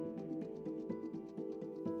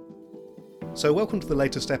So welcome to the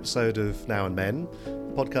latest episode of Now and Men, a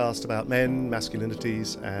podcast about men,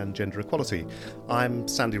 masculinities and gender equality. I'm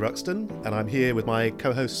Sandy Ruxton and I'm here with my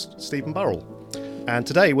co-host Stephen Burrell. And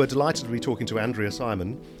today we're delighted to be talking to Andrea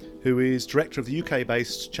Simon, who is director of the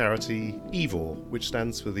UK-based charity EVOR, which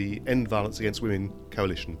stands for the End Violence Against Women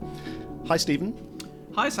Coalition. Hi Stephen.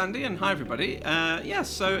 Hi Sandy and hi everybody.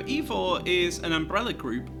 So EVOR is an umbrella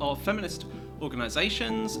group of feminist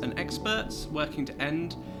organisations and experts working to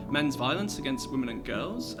end men's violence against women and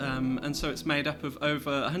girls. And so it's made up of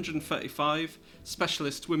over 135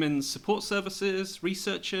 specialist women's support services,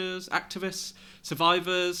 researchers, activists,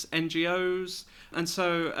 survivors, NGOs. And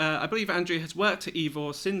so I believe Andrea has worked at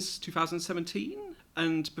EVOR since 2017.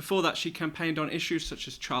 And before that, she campaigned on issues such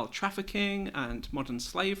as child trafficking and modern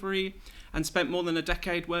slavery, and spent more than a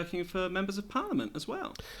decade working for members of parliament as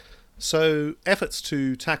well. So efforts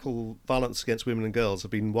to tackle violence against women and girls have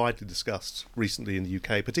been widely discussed recently in the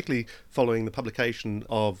UK, particularly following the publication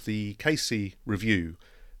of the Casey Review,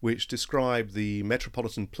 which described the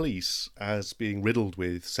Metropolitan Police as being riddled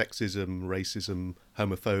with sexism, racism,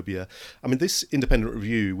 homophobia. I mean, this independent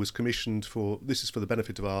review was commissioned this is for the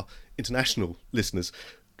benefit of our international listeners,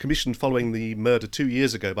 commissioned following the murder 2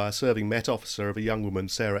 years ago by a serving Met officer of a young woman,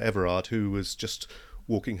 Sarah Everard, who was just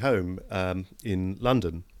walking home in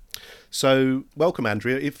London. So, welcome,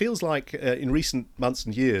 Andrea. It feels like in recent months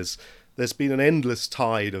and years, there's been an endless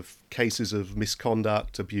tide of cases of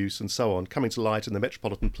misconduct, abuse and so on coming to light in the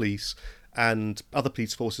Metropolitan Police and other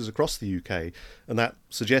police forces across the UK. And that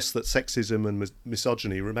suggests that sexism and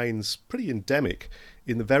misogyny remains pretty endemic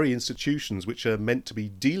in the very institutions which are meant to be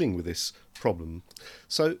dealing with this problem.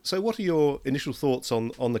 So what are your initial thoughts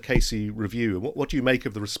on the Casey Review, and what do you make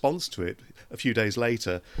of the response to it a few days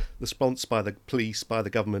later, the response by the police, by the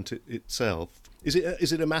government itself? Is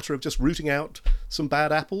it a matter of just rooting out some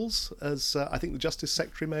bad apples, as I think the Justice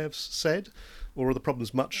Secretary may have said, or are the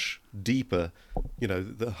problems much deeper,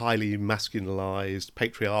 the highly masculinized,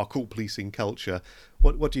 patriarchal policing culture?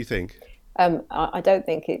 What do you think? I don't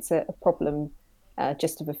think it's a problem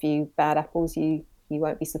just of a few bad apples. You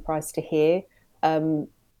won't be surprised to hear.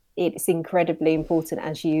 It's incredibly important,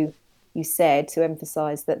 as you said, to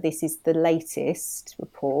emphasise that this is the latest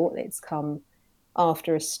report. It's come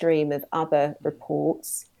after a stream of other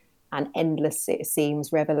reports and endless, it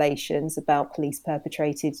seems, revelations about police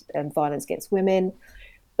perpetrated violence against women.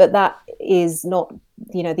 But that is not,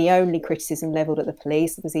 the only criticism levelled at the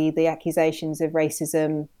police. Obviously, the accusations of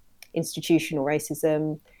racism, institutional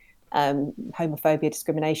racism, homophobia,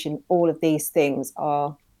 discrimination, all of these things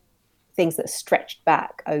are things that are stretched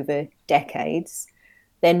back over decades.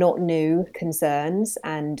 They're not new concerns,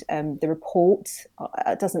 and the report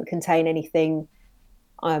doesn't contain anything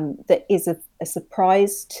that is a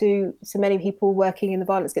surprise to many people working in the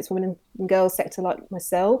violence against women and girls sector like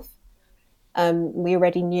myself. We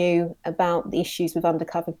already knew about the issues with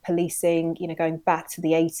undercover policing, going back to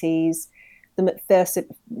the 80s. The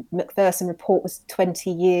Macpherson report was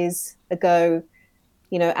 20 years ago.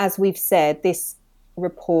 As we've said, this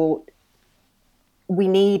report, we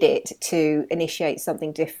need it to initiate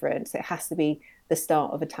something different. So it has to be the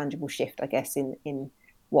start of a tangible shift, I guess, in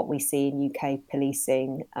what we see in UK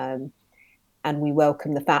policing. And we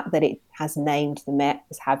welcome the fact that it has named the Met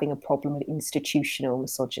as having a problem with institutional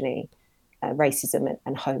misogyny, racism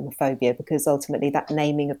and homophobia, because ultimately that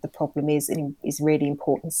naming of the problem is a really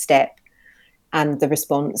important step. And the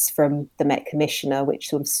response from the Met Commissioner, which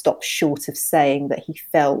sort of stopped short of saying that he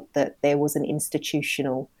felt that there was an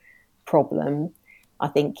institutional problem, I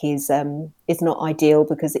think is not ideal,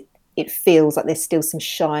 because it feels like there's still some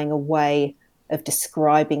shying away of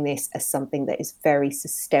describing this as something that is very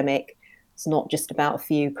systemic. It's not just about a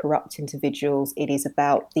few corrupt individuals. It is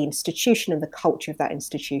about the institution and the culture of that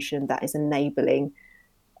institution that is enabling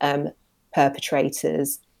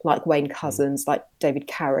perpetrators like Wayne Couzens, like David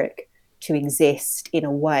Carrick, to exist in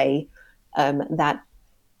a way that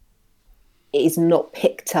is not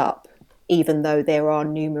picked up, even though there are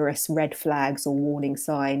numerous red flags or warning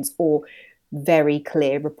signs or very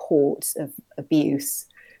clear reports of abuse.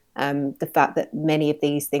 The fact that many of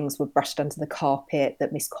these things were brushed under the carpet,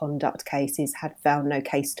 that misconduct cases had found no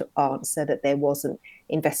case to answer, that there wasn't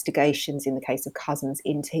investigations in the case of Couzens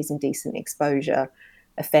into his indecent exposure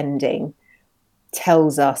offending,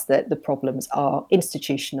 tells us that the problems are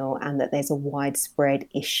institutional and that there's a widespread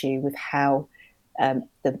issue with how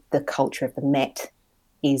the culture of the Met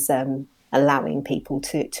is allowing people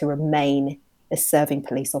to remain as serving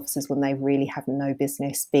police officers when they really have no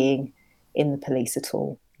business being in the police at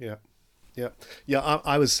all. Yeah.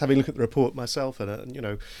 I was having a look at the report myself,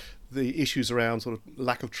 and the issues around sort of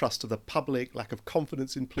lack of trust of the public, lack of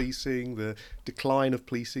confidence in policing, the decline of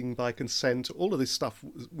policing by consent, all of this stuff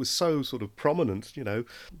was so sort of prominent,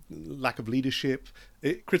 lack of leadership.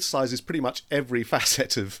 It criticises pretty much every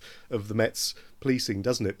facet of the Met's policing,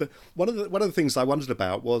 doesn't it? But one of the things I wondered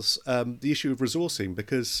about was the issue of resourcing,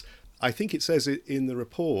 because I think it says it in the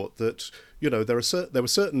report that there were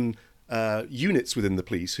certain units within the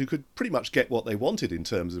police who could pretty much get what they wanted in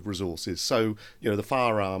terms of resources. So, the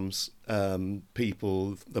firearms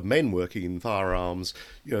people, the men working in firearms,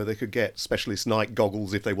 they could get specialist night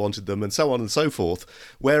goggles if they wanted them, and so on and so forth.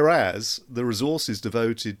 Whereas the resources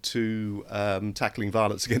devoted to tackling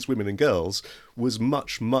violence against women and girls was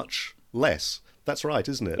much, much less. That's right,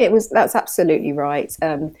 isn't it? That's absolutely right.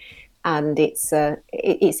 And it's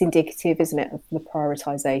indicative, isn't it, of the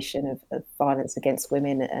prioritisation of violence against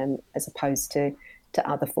women as opposed to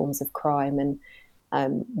other forms of crime.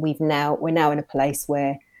 And we're now in a place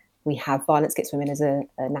where we have violence against women as a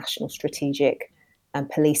national strategic and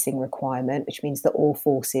policing requirement, which means that all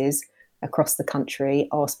forces across the country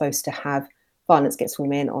are supposed to have violence against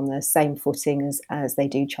women on the same footing as they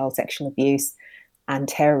do child sexual abuse and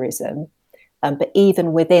terrorism. But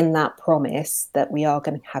even within that promise that we are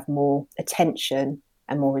going to have more attention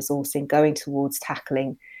and more resourcing going towards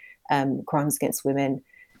tackling crimes against women,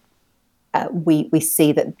 we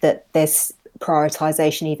see that there's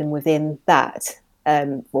prioritisation even within that.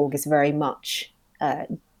 Org is very much at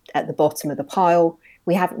the bottom of the pile.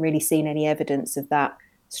 We haven't really seen any evidence of that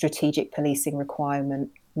strategic policing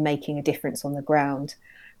requirement making a difference on the ground.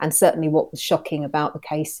 And certainly what was shocking about the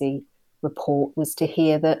Casey report was to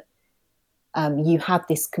hear that you have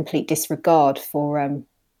this complete disregard for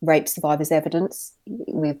rape survivors' evidence,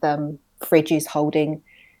 with fridges holding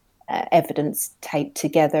evidence taped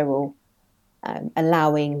together, or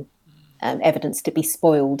allowing evidence to be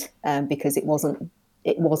spoiled because it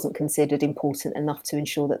wasn't considered important enough to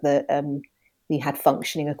ensure that we had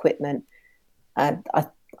functioning equipment.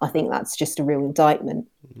 I think that's just a real indictment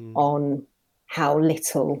on how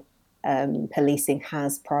little policing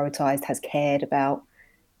has prioritised, has cared about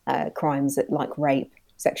crimes like rape,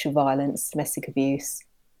 sexual violence, domestic abuse.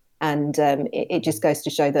 And it just goes to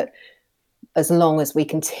show that as long as we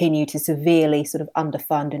continue to severely sort of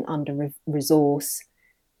underfund and under-resource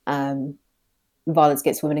violence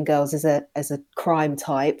against women and girls as a crime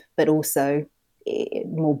type, but also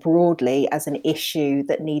more broadly as an issue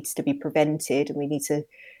that needs to be prevented, and we need to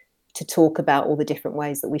talk about all the different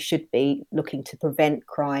ways that we should be looking to prevent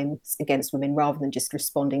crimes against women rather than just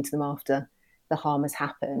responding to them after the harm has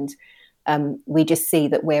happened. We just see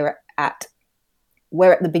that we're at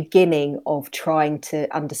the beginning of trying to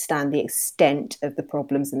understand the extent of the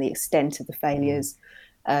problems and the extent of the failures,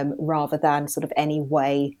 rather than sort of any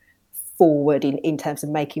way forward in terms of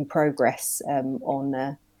making progress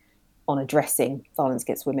on addressing violence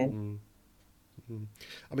against women.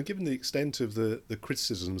 I mean, given the extent of the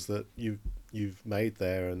criticisms that you've made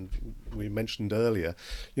there, and we mentioned earlier,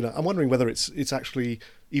 I'm wondering whether it's actually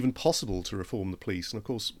even possible to reform the police. And of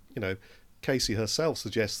course, Casey herself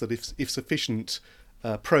suggests that if sufficient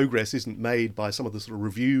progress isn't made by some of the sort of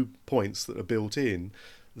review points that are built in,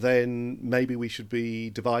 then maybe we should be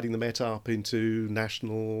dividing the Met up into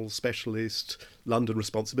national, specialist, London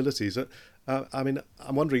responsibilities. I mean,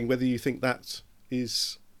 I'm wondering whether you think that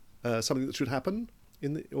is something that should happen,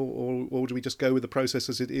 or do we just go with the process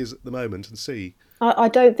as it is at the moment and see? I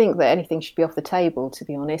don't think that anything should be off the table, to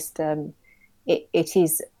be honest. It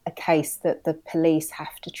is a case that the police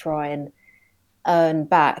have to try and earn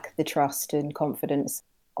back the trust and confidence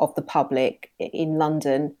of the public. In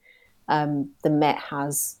London, the Met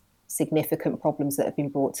has significant problems that have been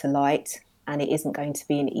brought to light, and it isn't going to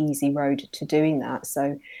be an easy road to doing that.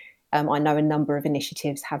 So I know a number of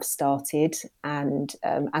initiatives have started, and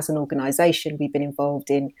as an organisation, we've been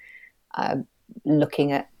involved in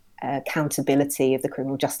looking at accountability of the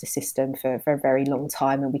criminal justice system for a very long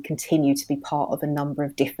time, and we continue to be part of a number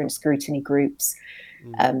of different scrutiny groups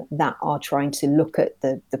that are trying to look at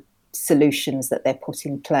the solutions that they're put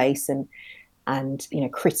in place and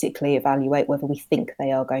critically evaluate whether we think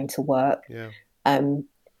they are going to work.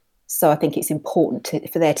 So I think it's important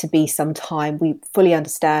for there to be some time. We fully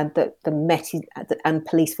understand that the Met and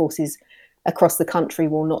police forces across the country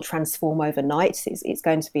will not transform overnight. It's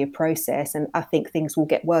going to be a process, and I think things will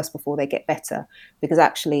get worse before they get better, because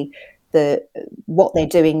actually what they're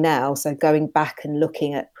doing now, so going back and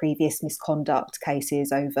looking at previous misconduct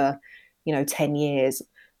cases over 10 years,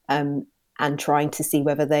 and trying to see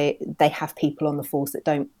whether they have people on the force that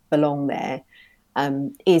don't belong there,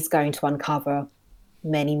 is going to uncover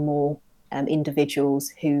many more individuals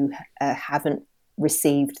who haven't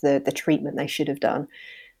received the treatment they should have done.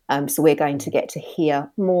 So we're going to get to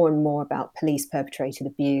hear more and more about police perpetrated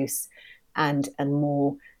abuse and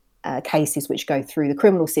more cases which go through the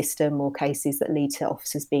criminal system, or cases that lead to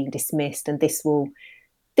officers being dismissed. And this will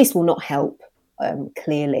not help,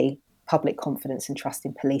 clearly, public confidence and trust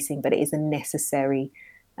in policing, but it is a necessary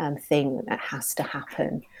thing that has to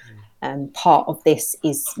happen. And part of this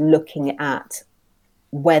is looking at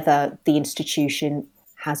whether the institution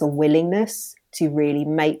has a willingness to really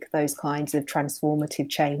make those kinds of transformative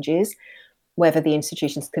changes, whether the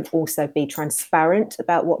institutions can also be transparent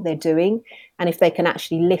about what they're doing, and if they can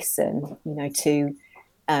actually listen, to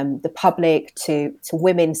the public, to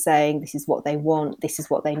women saying this is what they want, this is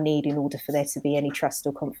what they need in order for there to be any trust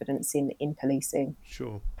or confidence in policing.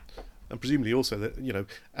 Sure. And presumably also that,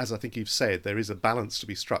 as I think you've said, there is a balance to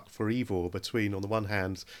be struck for Ivor between, on the one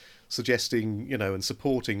hand, suggesting, and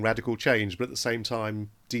supporting radical change, but at the same time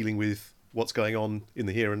dealing with what's going on in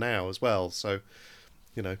the here and now as well. So,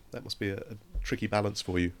 that must be a tricky balance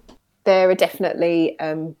for you. There are definitely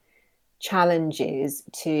challenges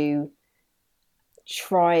to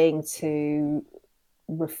trying to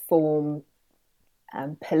reform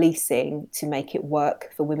policing to make it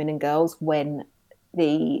work for women and girls when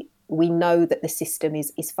we know that the system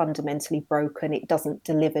is fundamentally broken. It doesn't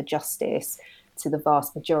deliver justice to the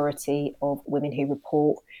vast majority of women who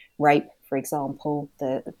report rape, for example.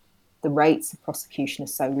 The rates of prosecution are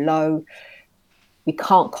so low. We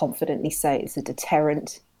can't confidently say it's a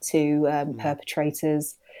deterrent to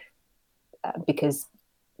perpetrators because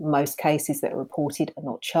most cases that are reported are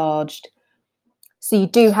not charged. So you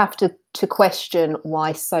do have to question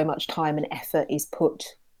why so much time and effort is put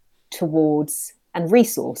towards, and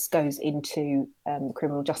resource goes into the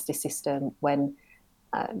criminal justice system when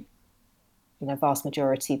vast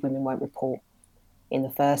majority of women won't report in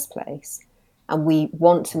the first place. And we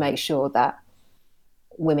want to make sure that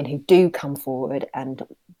women who do come forward and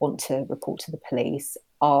want to report to the police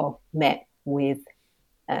are met with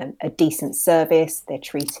a decent service. They're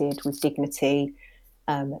treated with dignity.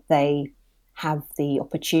 They have the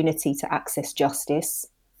opportunity to access justice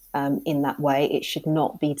in that way. It should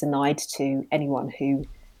not be denied to anyone who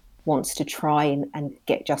wants to try and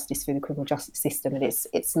get justice through the criminal justice system. And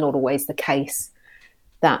it's not always the case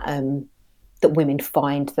that that women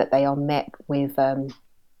find that they are met with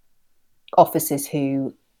officers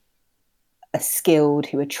who are skilled,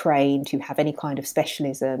 who are trained, who have any kind of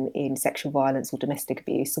specialism in sexual violence or domestic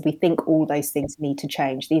abuse. So we think all those things need to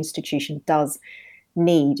change. The institution does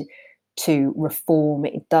need to reform.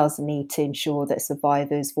 It does need to ensure that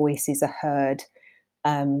survivors' voices are heard.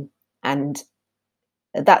 And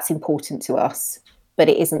that's important to us, but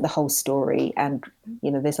it isn't the whole story. And,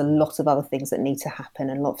 there's a lot of other things that need to happen,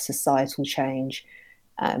 and a lot of societal change.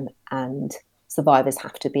 And survivors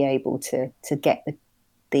have to be able to get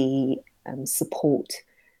the support,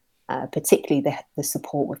 particularly the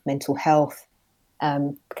support with mental health,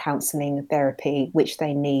 counselling, therapy, which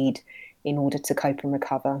they need in order to cope and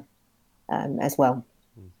recover as well.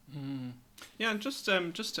 Mm. Yeah, and just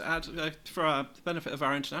to add, for the benefit of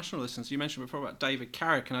our international listeners, you mentioned before about David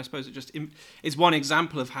Carrick, and I suppose it just is one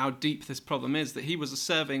example of how deep this problem is, that he was a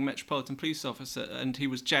serving Metropolitan Police officer and he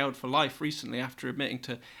was jailed for life recently after admitting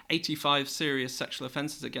to 85 serious sexual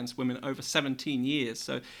offences against women over 17 years.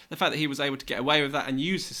 So the fact that he was able to get away with that and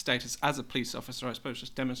use his status as a police officer, I suppose,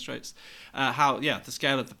 just demonstrates the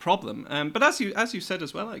scale of the problem. But as you said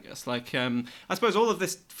as well, I guess, I suppose all of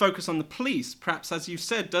this focus on the police, perhaps, as you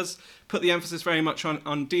said, does put the emphasis very much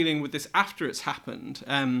on dealing with this after it's happened.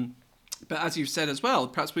 But as you've said as well,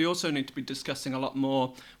 perhaps we also need to be discussing a lot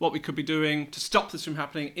more what we could be doing to stop this from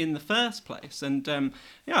happening in the first place. And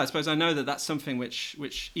I suppose I know that that's something which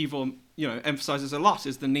Ivor emphasises a lot,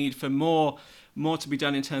 is the need for more to be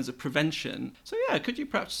done in terms of prevention. So could you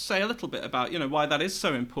perhaps say a little bit about why that is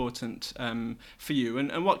so important for you,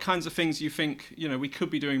 and what kinds of things you think we could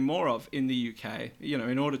be doing more of in the UK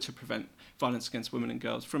in order to prevent violence against women and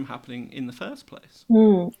girls from happening in the first place?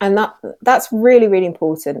 And that's really, really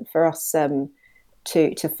important for us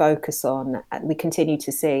to focus on. We continue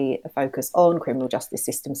to see a focus on criminal justice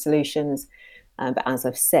system solutions, but as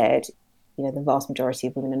I've said, the vast majority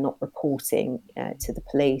of women are not reporting to the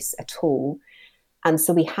police at all. And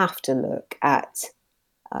so we have to look at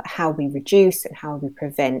how we reduce and how we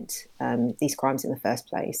prevent these crimes in the first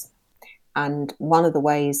place. And one of the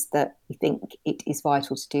ways that we think it is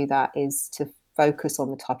vital to do that is to focus on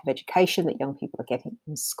the type of education that young people are getting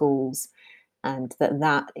in schools, and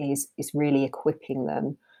that is really equipping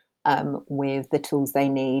them with the tools they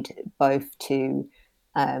need, both to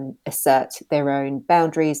assert their own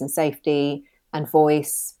boundaries and safety, and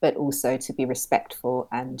voice, but also to be respectful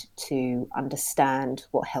and to understand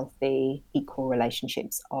what healthy, equal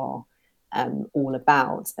relationships are all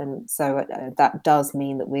about. And so that does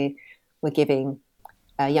mean that we're giving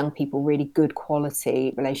young people really good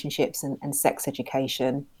quality relationships and sex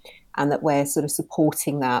education, and that we're sort of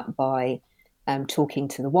supporting that by talking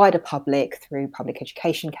to the wider public through public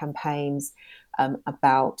education campaigns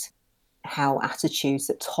about how attitudes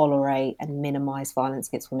that tolerate and minimize violence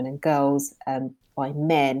against women and girls by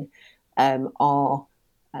men are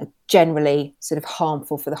generally sort of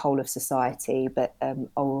harmful for the whole of society, but are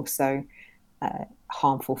also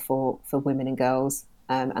harmful for women and girls.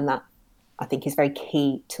 And that, I think, is very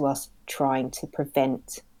key to us trying to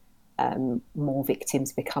prevent more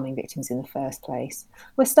victims becoming victims in the first place.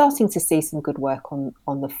 We're starting to see some good work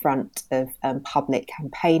on the front of public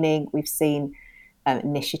campaigning. We've seen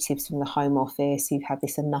initiatives from the Home Office who've had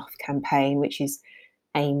this Enough campaign, which is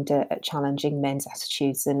aimed at challenging men's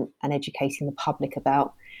attitudes and educating the public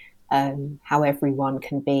about how everyone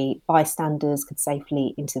can be bystanders, could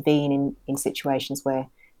safely intervene in situations where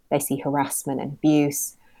they see harassment and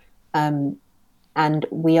abuse. And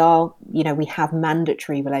we have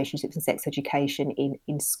mandatory relationships and sex education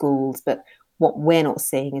in schools, but what we're not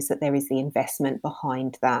seeing is that there is the investment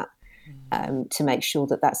behind that to make sure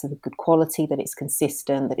that that's of a good quality, that it's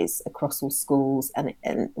consistent, that it's across all schools, and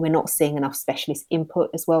we're not seeing enough specialist input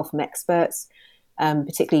as well from experts,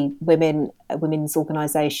 particularly women's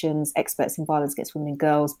organisations, experts in violence against women and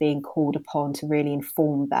girls being called upon to really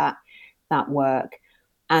inform that work.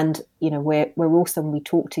 And we're also, when we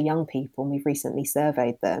talk to young people, and we've recently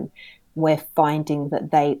surveyed them, we're finding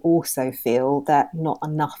that they also feel that not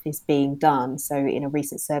enough is being done. So in a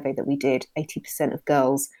recent survey that we did, 80% of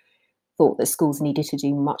girls thought that schools needed to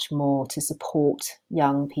do much more to support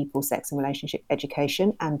young people's sex and relationship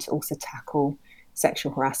education and to also tackle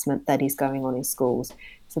sexual harassment that is going on in schools.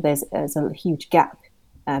 So there's a huge gap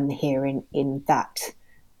here in that,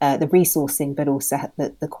 the resourcing, but also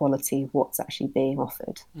the quality of what's actually being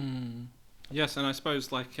offered. Yes, and I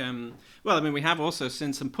suppose we have also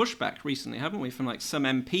seen some pushback recently, haven't we, from some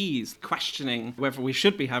MPs questioning whether we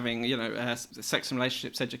should be having, sex and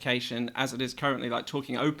relationships education as it is currently,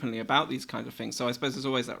 talking openly about these kinds of things. So I suppose there's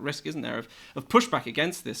always that risk, isn't there, of pushback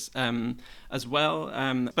against this as well.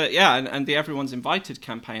 But yeah, and the Everyone's Invited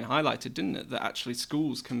campaign highlighted, didn't it, that actually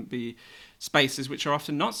schools can be spaces which are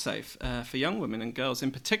often not safe for young women and girls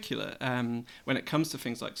in particular when it comes to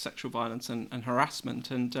things like sexual violence and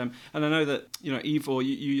harassment. And I know that, Ivor,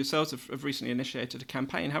 you yourselves have recently initiated a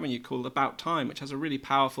campaign, haven't you, called About Time, which has a really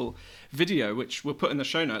powerful video, which we'll put in the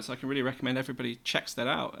show notes. I can really recommend everybody checks that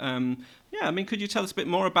out. Could you tell us a bit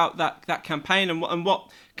more about that campaign and what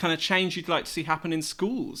kind of change you'd like to see happen in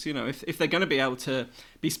schools, if they're going to be able to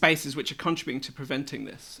be spaces which are contributing to preventing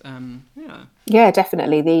this? Yeah,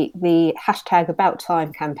 definitely. The hashtag About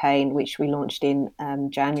Time campaign, which we launched in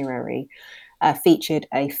January, featured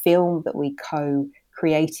a film that we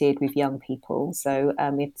co-created with young people. So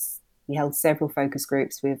we held several focus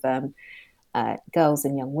groups with girls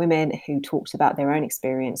and young women who talked about their own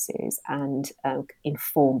experiences and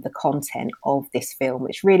informed the content of this film,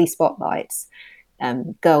 which really spotlights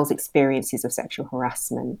girls' experiences of sexual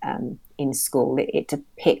harassment in school. It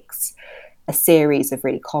depicts a series of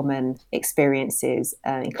really common experiences,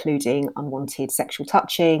 including unwanted sexual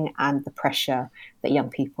touching and the pressure that young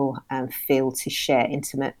people feel to share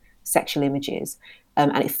intimate sexual images.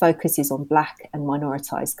 And it focuses on Black and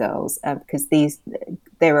minoritized girls because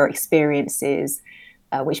there are experiences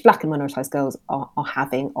which Black and minoritized girls are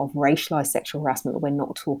having of racialized sexual harassment that we're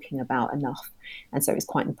not talking about enough. And so it's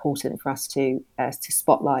quite important for us to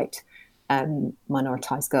spotlight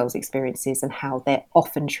minoritized girls' experiences and how they're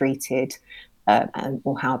often treated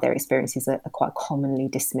or how their experiences are quite commonly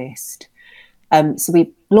dismissed. So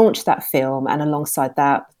we launched that film, and alongside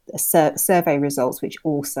that, survey results which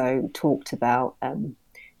also talked about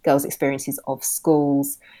girls' experiences of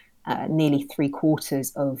schools. Nearly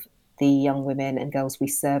 3/4 of the young women and girls we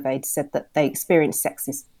surveyed said that they experienced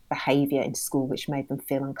sexist behaviour in school which made them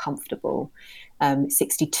feel uncomfortable.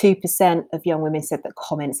 62% of young women said that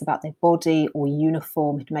comments about their body or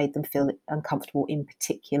uniform had made them feel uncomfortable in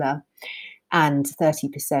particular. And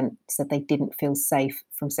 30% said they didn't feel safe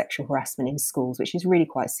from sexual harassment in schools, which is really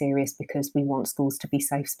quite serious because we want schools to be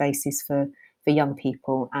safe spaces for young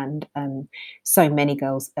people. And so many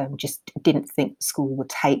girls just didn't think school would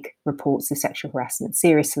take reports of sexual harassment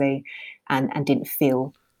seriously and didn't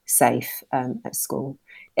feel safe at school.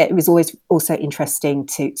 It was always also interesting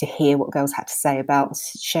to hear what girls had to say about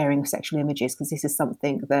sharing of sexual images, because this is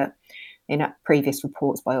something that in previous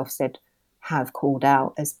reports by Ofsted have called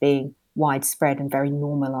out as being widespread and very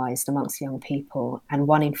normalised amongst young people. And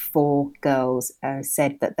 1 in 4 girls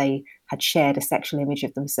said that they had shared a sexual image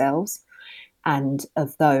of themselves. And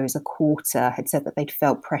of those, a quarter had said that they'd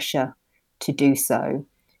felt pressure to do so.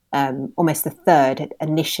 Almost a third had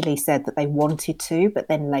initially said that they wanted to, but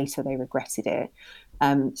then later they regretted it.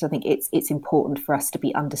 So I think it's important for us to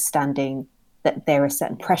be understanding that there are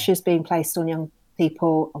certain pressures being placed on young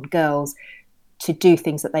people, on girls, to do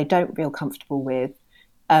things that they don't feel comfortable with,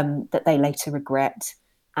 that they later regret,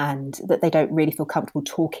 and that they don't really feel comfortable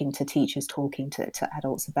talking to teachers, talking to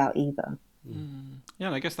adults about either. Yeah,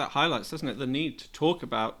 and I guess that highlights, doesn't it, the need to talk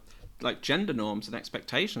about like gender norms and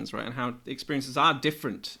expectations, right, and how the experiences are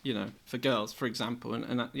different, for girls, for example,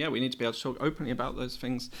 and yeah, we need to be able to talk openly about those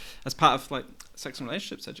things as part of like sex and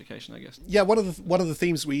relationships education, I guess. Yeah, one of the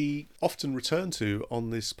themes we often return to on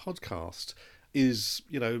this podcast is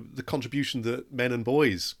the contribution that men and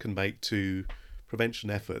boys can make to prevention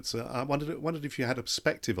efforts. I wondered if you had a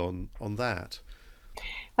perspective on that.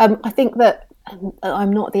 I think that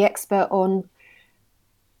I'm not the expert on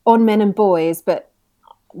men and boys, but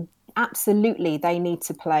absolutely they need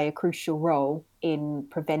to play a crucial role in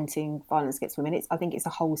preventing violence against women. I think it's a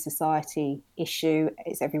whole society issue.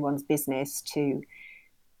 It's everyone's business to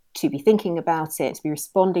be thinking about it, to be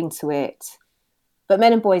responding to it. But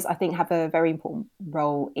men and boys, I think, have a very important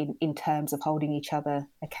role in terms of holding each other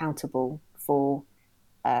accountable for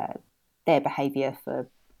their behaviour, for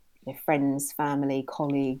their friends, family,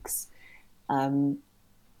 colleagues.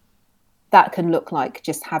 That can look like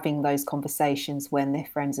just having those conversations when their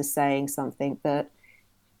friends are saying something that,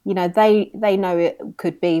 they know it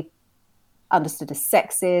could be understood as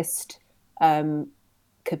sexist,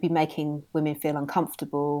 could be making women feel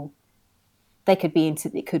uncomfortable. It could be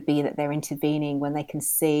that they're intervening when they can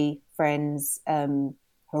see friends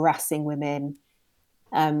harassing women.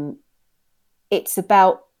 It's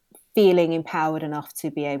about feeling empowered enough to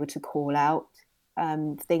be able to call out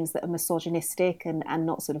things that are misogynistic and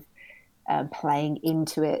not sort of playing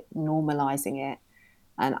into it, normalizing it,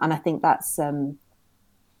 and I think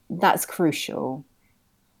that's crucial.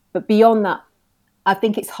 But beyond that, I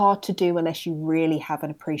think it's hard to do unless you really have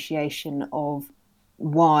an appreciation of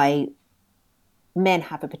why men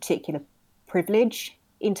have a particular privilege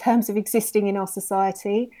in terms of existing in our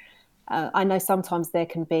society. I know sometimes there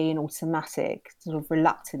can be an automatic sort of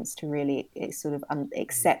reluctance to really sort of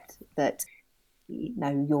accept that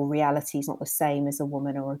your reality is not the same as a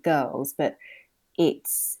woman or a girl's, but it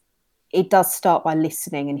does start by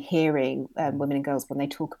listening and hearing women and girls when they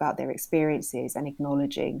talk about their experiences and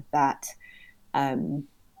acknowledging that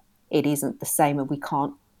it isn't the same, and we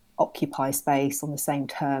can't occupy space on the same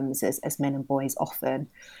terms as men and boys often.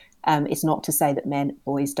 It's not to say that men and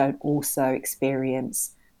boys don't also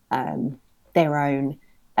experience their own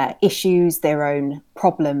issues, their own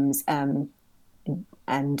problems,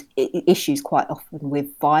 and issues quite often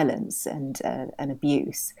with violence and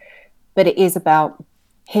abuse. But it is about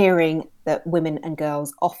hearing that women and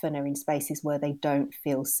girls often are in spaces where they don't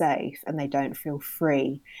feel safe and they don't feel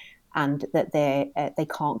free, and that they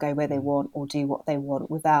can't go where they want or do what they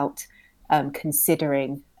want without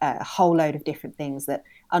considering a whole load of different things that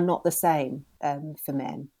are not the same for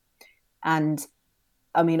men. And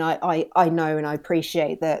I mean, I know and I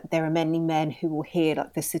appreciate that there are many men who will hear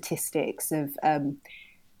like the statistics of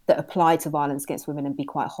that apply to violence against women and be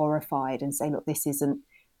quite horrified and say, look, this isn't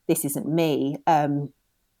me.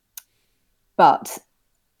 But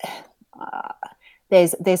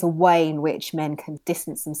there's a way in which men can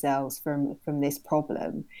distance themselves from this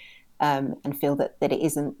problem and feel that it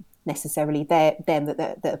isn't necessarily them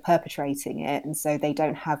that are perpetrating it, and so they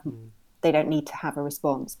don't need to have a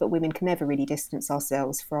response. But women can never really distance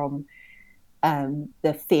ourselves from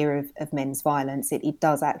the fear of men's violence. It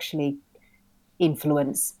does actually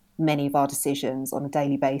influence many of our decisions on a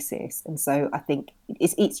daily basis, and so I think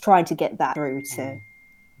it's trying to get that through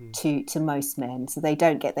to most men, so they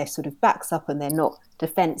don't get their sort of backs up and they're not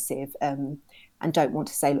defensive and don't want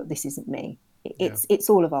to say, look, this isn't me. It's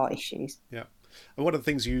all of our issues. Yeah. And one of the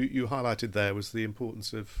things you highlighted there was the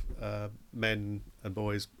importance of men and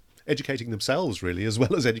boys educating themselves, really, as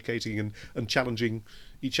well as educating and challenging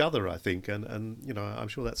each other, I think. And I'm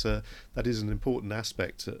sure that is an important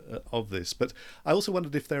aspect of this. But I also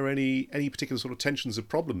wondered if there are any particular sort of tensions or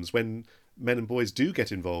problems when men and boys do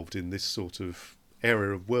get involved in this sort of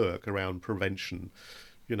area of work around prevention.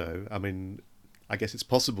 I mean, I guess it's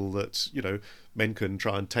possible that, men can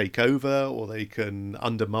try and take over, or they can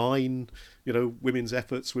undermine, women's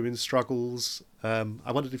efforts, women's struggles.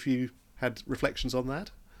 I wondered if you had reflections on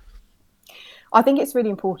that. I think it's really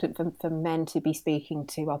important for men to be speaking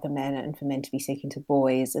to other men and for men to be speaking to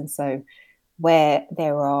boys. And so where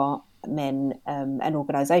there are men and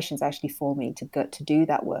organisations actually forming to do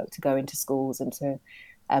that work, to go into schools and to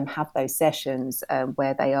have those sessions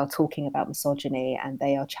where they are talking about misogyny and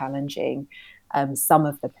they are challenging some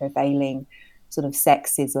of the prevailing sort of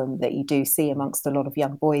sexism that you do see amongst a lot of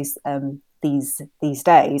young boys these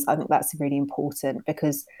days. I think that's really important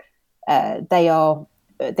because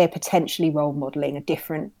they're potentially role modelling a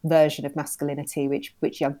different version of masculinity,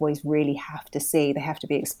 which young boys really have to see. They have to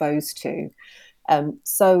be exposed to.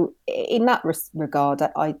 So in that regard,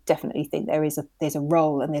 I definitely think there's a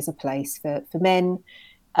role and there's a place for men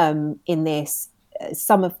in this.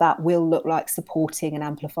 Some of that will look like supporting and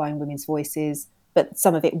amplifying women's voices, but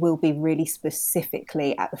some of it will be really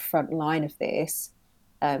specifically at the front line of this,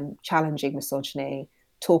 challenging misogyny,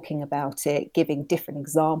 talking about it, giving different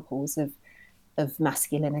examples of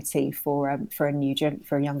masculinity for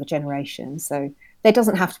a younger generation. So there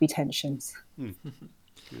doesn't have to be tensions. Good.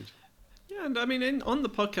 Yeah, and I mean, on the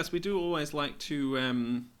podcast, we do always like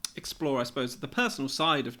to explore, I suppose, the personal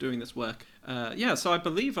side of doing this work. So I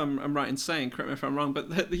believe I'm right in saying, correct me if I'm wrong, but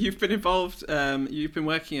that you've been involved, you've been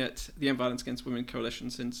working at the End Violence Against Women Coalition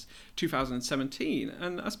since 2017.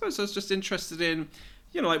 And I suppose I was just interested in,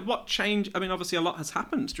 like what change, I mean, obviously a lot has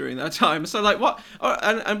happened during that time. So like what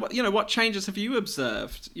changes have you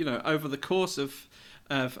observed, over the course of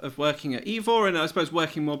working at EVOR and I suppose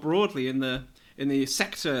working more broadly in the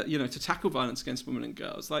sector, to tackle violence against women and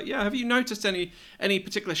girls? Like, have you noticed any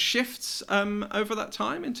particular shifts over that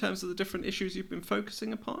time in terms of the different issues you've been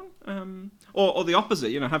focusing upon? Or the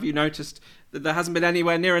opposite, have you noticed that there hasn't been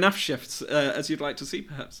anywhere near enough shifts as you'd like to see,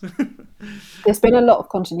 perhaps? There's been a lot of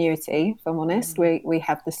continuity, if I'm honest. We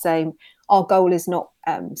have the same. Our goal is not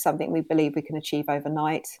something we believe we can achieve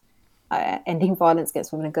overnight. Ending violence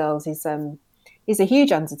against women and girls is a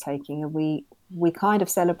huge undertaking, and we kind of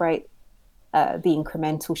celebrate the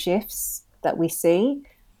incremental shifts that we see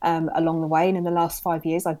along the way. And in the last 5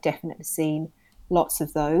 years, I've definitely seen lots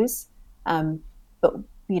of those. But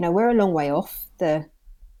we're a long way off the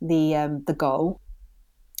goal.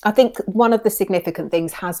 I think one of the significant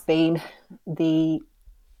things has been the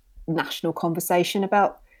national conversation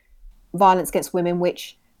about violence against women,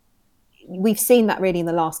 which we've seen that really in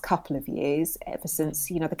the last couple of years, ever since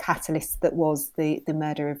the catalyst that was the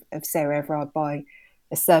murder of Sarah Everard by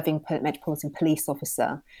a serving Metropolitan Police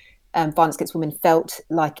officer. Violence against women felt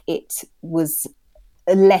like it was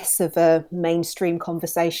less of a mainstream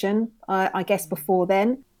conversation, I guess, before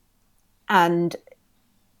then. And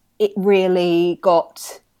it really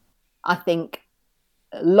got, I think,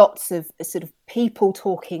 lots of sort of people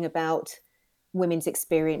talking about women's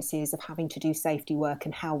experiences of having to do safety work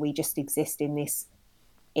and how we just exist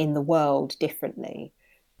in the world differently,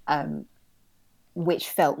 which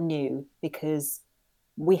felt new because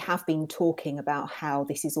we have been talking about how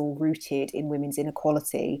this is all rooted in women's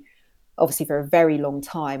inequality, obviously for a very long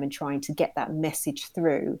time, and trying to get that message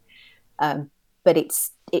through. But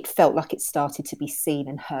it felt like it started to be seen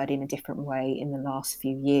and heard in a different way in the last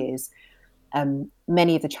few years.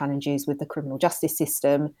 Many of the challenges with the criminal justice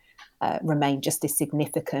system remain just as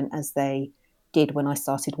significant as they did when I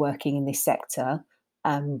started working in this sector.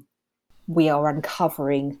 We are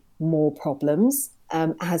uncovering more problems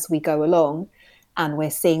as we go along, and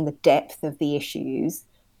we're seeing the depth of the issues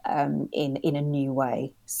in a new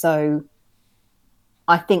way. So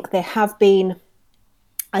I think there have been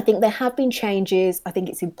changes. I think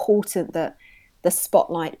it's important that the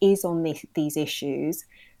spotlight is on these issues.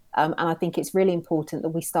 And I think it's really important that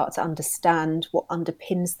we start to understand what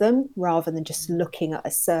underpins them, rather than just looking at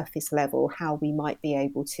a surface level how we might be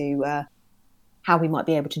able to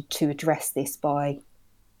address this by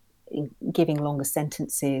giving longer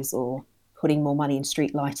sentences or putting more money in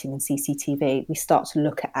street lighting and CCTV. We start to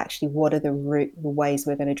look at actually what are the ways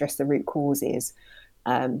we're going to address the root causes,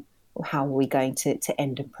 or how are we going to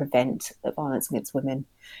end and prevent violence against women.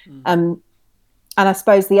 And I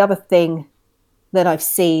suppose the other thing that I've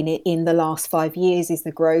seen in the last 5 years is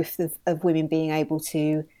the growth of women being able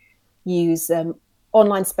to use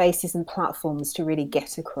online spaces and platforms to really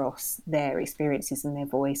get across their experiences and their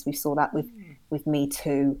voice. We saw that with Me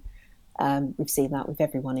Too. We've seen that with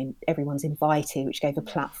Everyone's Invited, which gave a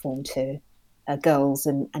platform to girls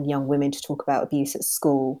and young women to talk about abuse at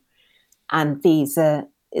school. And this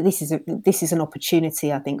is an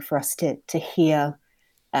opportunity, I think, for us to hear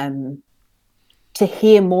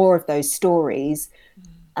more of those stories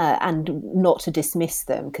and not to dismiss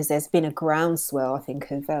them, because there's been a groundswell, I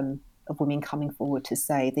think, of women coming forward to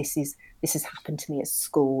say this has happened to me at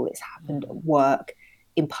school, it's happened at work,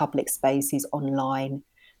 in public spaces, online,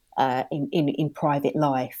 in private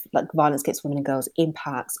life. Like, violence against women and girls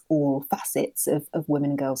impacts all facets of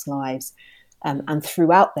women and girls' lives. and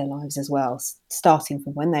throughout their lives as well, starting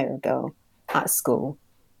from when they were a girl at school,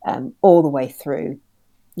 all the way through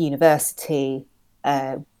university,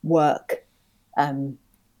 work,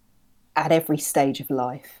 at every stage of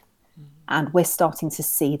life. And we're starting to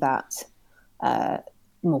see that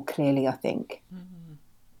more clearly, I think.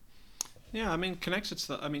 Yeah, I mean, connected to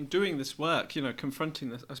that, I mean, doing this work,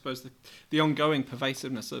 confronting this, I suppose, the ongoing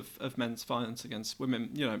pervasiveness of men's violence against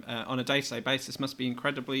women, on a day-to-day basis must be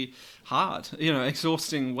incredibly hard,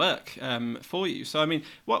 exhausting work for you. So, I mean,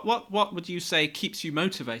 what would you say keeps you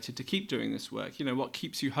motivated to keep doing this work? What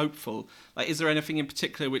keeps you hopeful? Like, is there anything in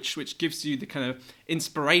particular which gives you the kind of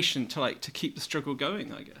inspiration to keep the struggle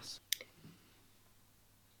going, I guess?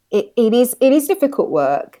 It is difficult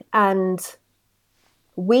work, and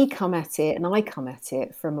we come at it, and I come at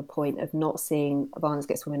it from a point of not seeing violence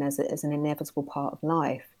against women as an inevitable part of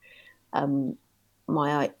life.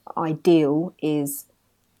 My ideal is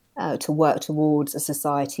to work towards a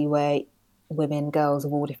society where women, girls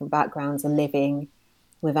of all different backgrounds are living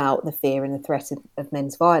without the fear and the threat of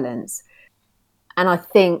men's violence. And I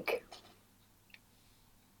think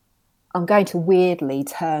I'm going to weirdly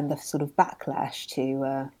turn the sort of backlash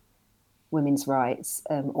to women's rights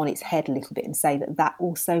on its head a little bit and say that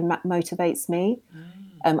also motivates me.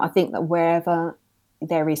 I think that wherever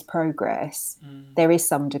there is progress, there is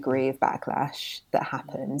some degree of backlash that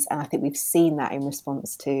happens. And I think we've seen that in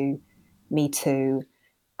response to Me Too,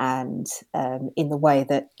 and in the way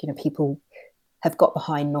that, people have got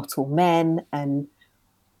behind Not All Men. And,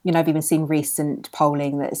 I've even seen recent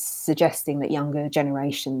polling that's suggesting that younger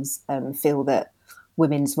generations feel that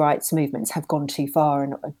women's rights movements have gone too far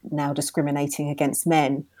and are now discriminating against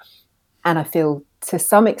men. And I feel to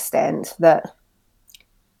some extent that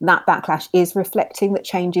backlash is reflecting that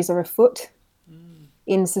changes are afoot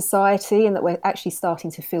in society, and that we're actually starting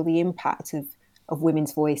to feel the impact of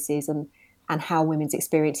women's voices and how women's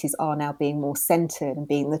experiences are now being more centred and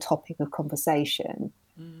being the topic of conversation.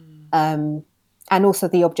 And also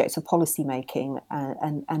the object of policy making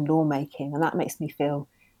and lawmaking. And that makes me feel,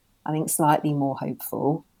 I think, slightly more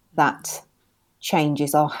hopeful that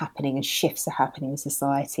changes are happening and shifts are happening in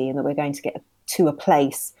society, and that we're going to get to a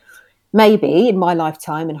place, maybe in my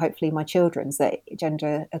lifetime and hopefully my children's, that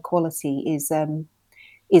gender equality is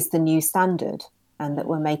the new standard, and that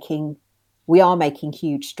we are making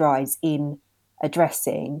huge strides in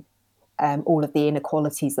addressing all of the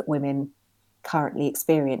inequalities that women currently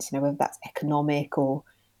experience, whether that's economic or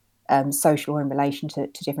social, or in relation to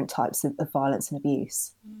different types of violence and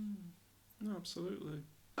abuse. No, absolutely.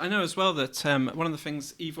 I know as well that one of the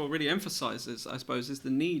things Ivor really emphasises, I suppose, is the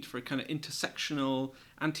need for a kind of intersectional,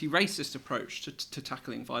 anti-racist approach to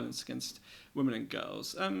tackling violence against women and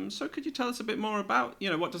girls. So could you tell us a bit more about,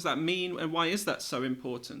 what does that mean, and why is that so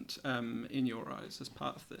important in your eyes as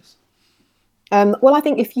part of this? Well, I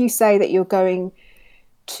think if you say that you're going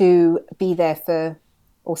to be there for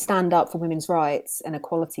or stand up for women's rights and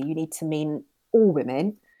equality, you need to mean all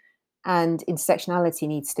women, and intersectionality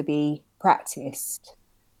needs to be practiced,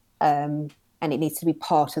 and it needs to be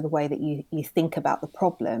part of the way that you think about the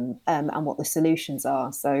problem and what the solutions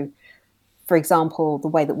are. So, for example, the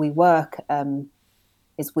way that we work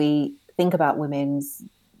is we think about women's,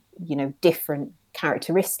 different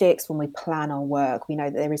characteristics when we plan our work. We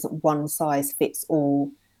know that there isn't one size fits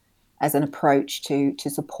all as an approach to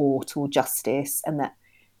support or justice, and that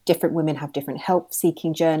different women have different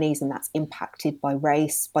help-seeking journeys, and that's impacted by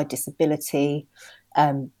race, by disability,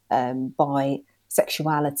 by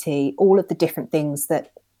sexuality, all of the different things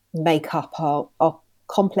that make up our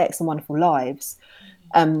complex and wonderful lives,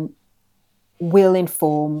 will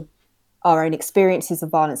inform our own experiences of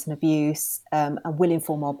violence and abuse, and will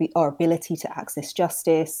inform our ability to access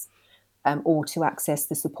justice, or to access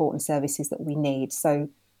the support and services that we need. So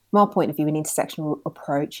from our point of view, an intersectional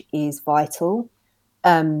approach is vital.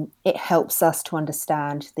 It helps us to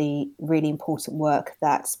understand the really important work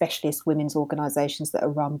that specialist women's organisations that are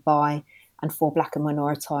run by and for Black and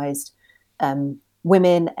minoritised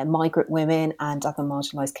women and migrant women and other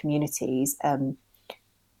marginalised communities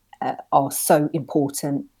are so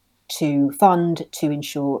important to fund, to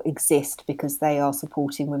ensure exist, because they are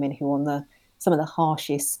supporting women who are on some of the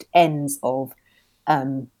harshest ends of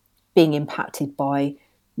being impacted by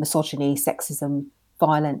misogyny, sexism,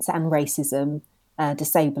 violence and racism,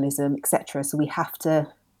 disableism, etc. So we have to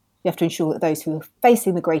ensure that those who are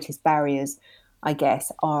facing the greatest barriers, I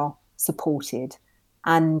guess, are supported.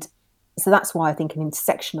 And so that's why I think an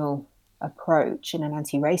intersectional approach and an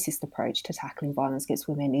anti-racist approach to tackling violence against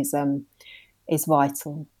women is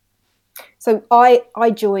vital. So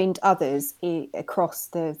I joined others across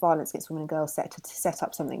the violence against women and girls sector to set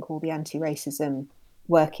up something called the Anti-Racism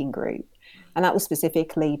Working Group. And that was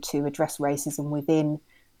specifically to address racism within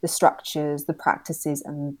the structures, the practices,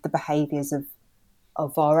 and the behaviours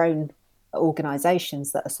of our own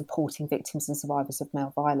organisations that are supporting victims and survivors of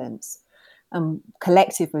male violence.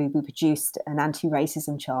 Collectively, we produced an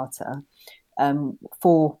anti-racism charter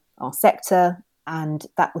for our sector, and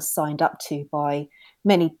that was signed up to by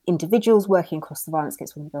many individuals working across the violence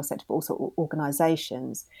against women and girls sector, but also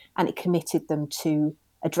organisations, and it committed them to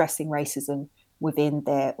addressing racism within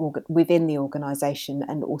the organisation,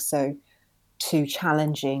 and also to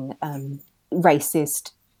challenging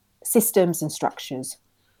racist systems and structures.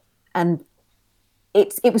 And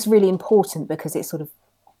it was really important because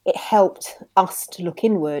it helped us to look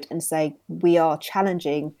inward and say we are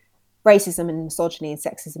challenging racism and misogyny and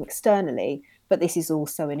sexism externally, but this is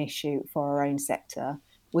also an issue for our own sector,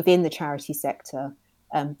 within the charity sector,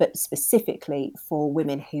 but specifically for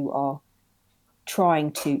women who are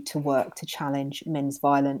trying to work to challenge men's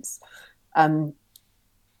violence. And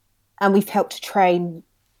we've helped to train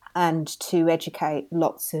and to educate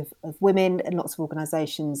lots of women and lots of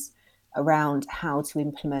organisations around how to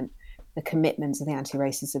implement the commitments of the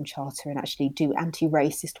Anti-Racism Charter and actually do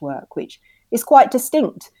anti-racist work, which is quite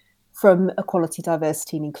distinct from equality,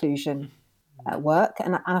 diversity and inclusion work.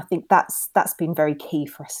 And I think that's been very key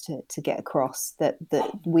for us to get across, that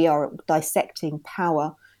we are dissecting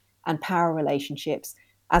power and power relationships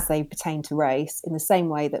as they pertain to race in the same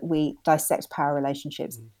way that we dissect power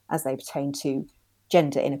relationships as they pertain to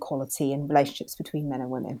gender inequality and relationships between men and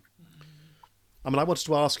women. I mean, I wanted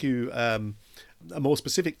to ask you a more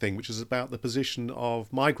specific thing, which is about the position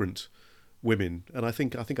of migrant women, and I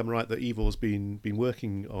think I'm right that Ivor's been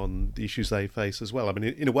working on the issues they face as well. I mean,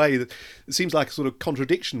 in a way, that it seems like a sort of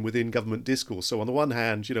contradiction within government discourse. So on the one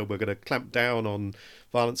hand, we're going to clamp down on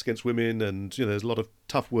violence against women, and there's a lot of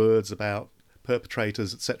tough words about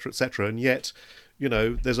perpetrators, etc., and yet,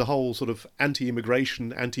 there's a whole sort of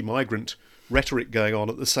anti-immigration, anti-migrant rhetoric going on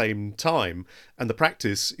at the same time, and the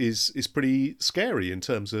practice is pretty scary in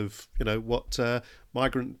terms of what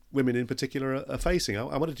migrant women in particular are facing.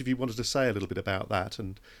 I wondered if you wanted to say a little bit about that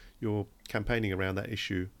and your campaigning around that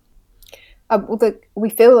issue. We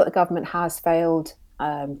feel that the government has failed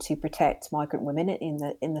to protect migrant women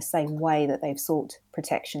in the same way that they've sought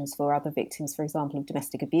protections for other victims, for example, of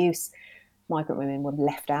domestic abuse. Migrant women were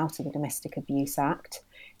left out of the Domestic Abuse Act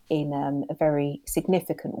in a very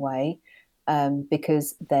significant way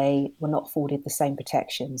because they were not afforded the same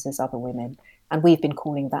protections as other women. And we've been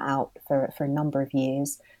calling that out for a number of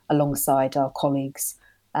years alongside our colleagues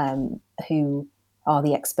who are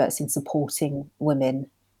the experts in supporting women,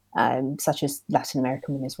 such as Latin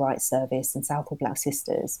American Women's Rights Service and Southall Black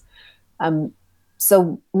Sisters.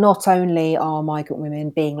 So not only are migrant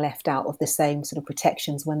women being left out of the same sort of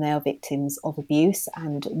protections when they are victims of abuse,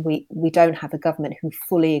 and we don't have a government who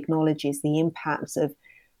fully acknowledges the impact of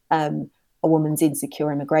a woman's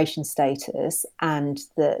insecure immigration status and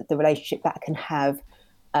the relationship that can have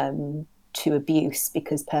to abuse,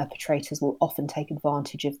 because perpetrators will often take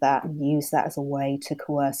advantage of that and use that as a way to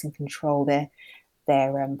coerce and control their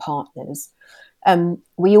partners.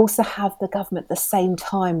 We also have the government at the same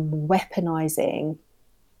time weaponising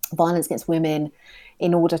violence against women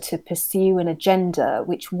in order to pursue an agenda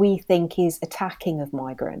which we think is attacking of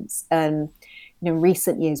migrants. In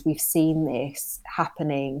recent years, we've seen this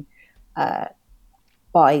happening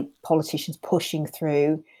by politicians pushing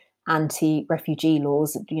through anti-refugee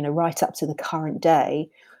laws, right up to the current day,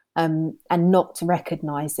 and not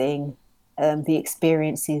recognising the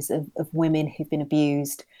experiences of women who've been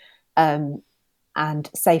abused and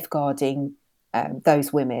safeguarding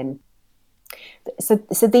those women. So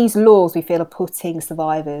these laws, we feel, are putting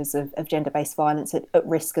survivors of gender-based violence at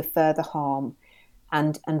risk of further harm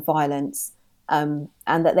and violence, and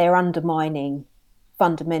that they're undermining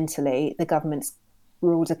fundamentally the government's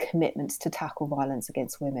broader commitments to tackle violence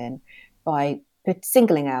against women by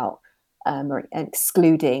singling out or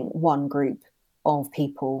excluding one group of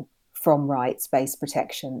people from rights-based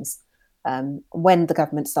protections. When the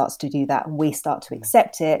government starts to do that and we start to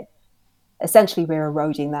accept it, essentially we're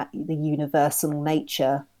eroding the universal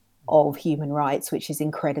nature of human rights, which is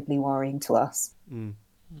incredibly worrying to us.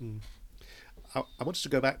 I wanted to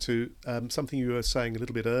go back to something you were saying a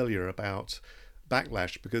little bit earlier about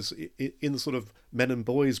backlash, because in the sort of men and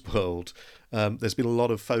boys world, there's been a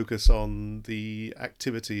lot of focus on the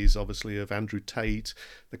activities, obviously, of Andrew Tate,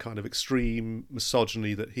 the kind of extreme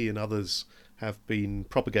misogyny that he and others have been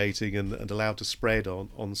propagating and allowed to spread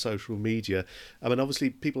on social media. I mean, obviously,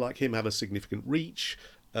 people like him have a significant reach,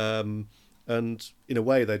 and in a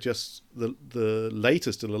way, they're just the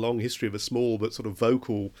latest in a long history of a small but sort of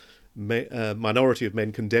vocal minority of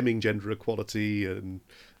men condemning gender equality and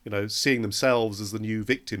seeing themselves as the new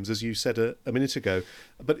victims, as you said a minute ago.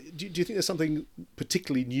 But do you think there's something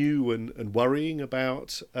particularly new and worrying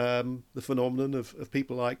about the phenomenon of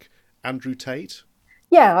people like Andrew Tate?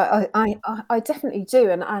 Yeah, I definitely do,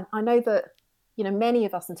 and I know that many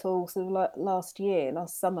of us until sort of last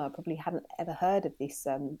summer, probably hadn't ever heard of this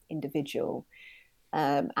individual,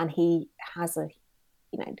 and he has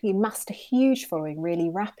he amassed a huge following really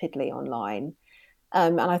rapidly online,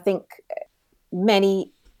 and I think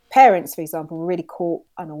many parents, for example, were really caught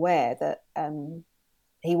unaware that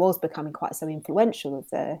he was becoming quite so influential of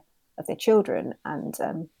their children, and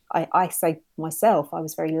I say myself, I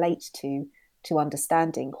was very late to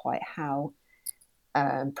understanding quite how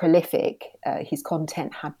prolific his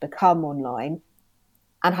content had become online,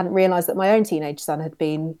 and hadn't realised that my own teenage son had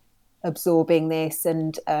been absorbing this.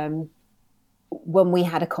 And when we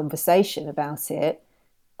had a conversation about it,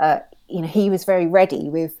 uh, he was very ready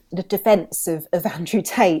with the defence of Andrew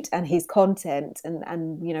Tate and his content,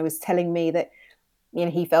 and was telling me that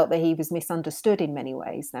he felt that he was misunderstood in many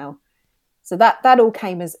ways now. So that all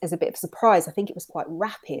came as a bit of a surprise. I think it was quite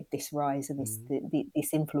rapid, this rise of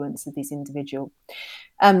this influence of this individual.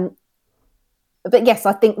 Um, but yes,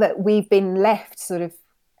 I think that we've been left sort of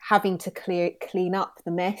having to clean up the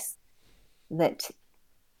mess that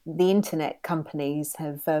the internet companies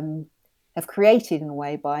have created in a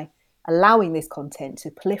way by allowing this content to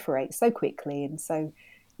proliferate so quickly and so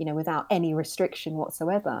without any restriction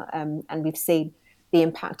whatsoever. And we've seen the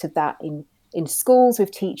impact of that in schools,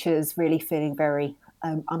 with teachers really feeling very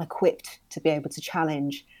unequipped to be able to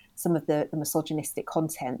challenge some of the misogynistic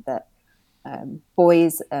content that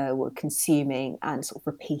boys were consuming and sort of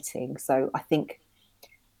repeating. So I think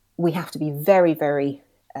we have to be very, very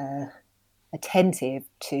attentive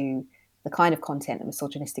to the kind of content that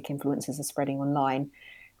misogynistic influencers are spreading online,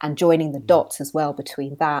 and joining the dots as well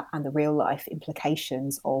between that and the real life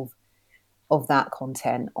implications of that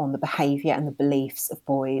content on the behaviour and the beliefs of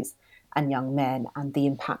boys and young men, and the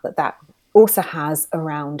impact that also has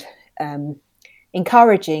around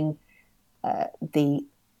encouraging the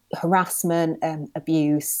harassment,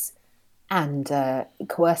 abuse, and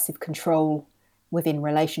coercive control within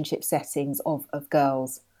relationship settings of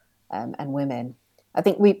girls and women. I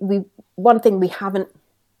think we one thing we haven't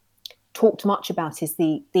talked much about is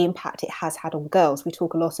the impact it has had on girls. We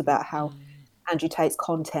talk a lot about how Andrew Tate's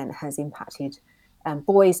content has impacted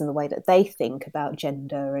boys and the way that they think about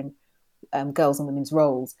gender and girls and women's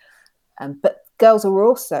roles. But girls are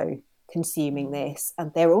also consuming this,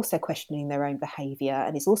 and they're also questioning their own behaviour,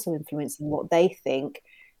 and it's also influencing what they think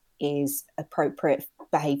is appropriate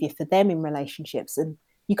behaviour for them in relationships. And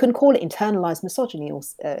you can call it internalized misogyny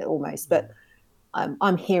almost, but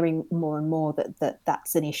I'm hearing more and more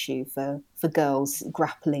that's an issue for girls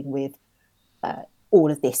grappling with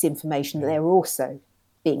all of this information that they're also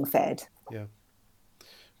being fed. Yeah.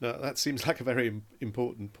 No, that seems like a very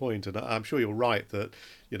important point, and I'm sure you're right that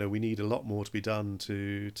we need a lot more to be done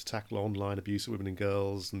to tackle online abuse of women and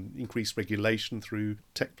girls, and increase regulation through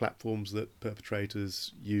tech platforms that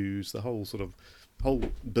perpetrators use. The whole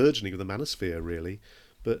burgeoning of the manosphere, really.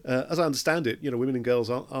 But as I understand it, women and girls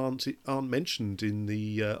aren't mentioned in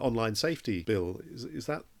the online safety bill. Is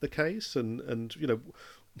that the case? And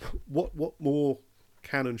what more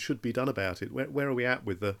can and should be done about it? Where are we at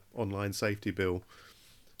with the online safety bill?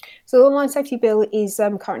 So the online safety bill is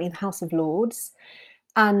currently in the House of Lords,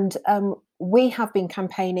 and we have been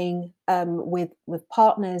campaigning with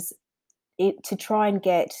partners to try and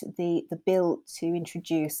get the bill to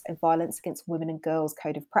introduce a violence against women and girls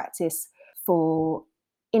code of practice for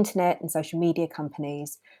internet and social media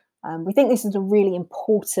companies. We think this is a really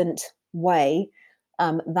important way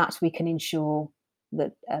that we can ensure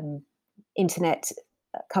that internet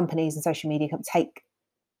companies and social media can take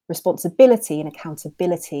responsibility and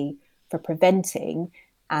accountability for preventing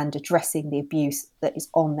and addressing the abuse that is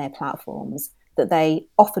on their platforms, that they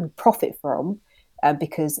often profit from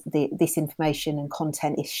because this information and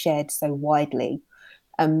content is shared so widely.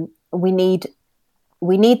 We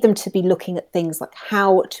need them to be looking at things like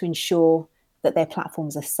how to ensure that their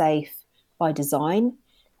platforms are safe by design,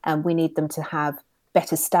 and we need them to have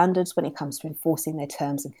better standards when it comes to enforcing their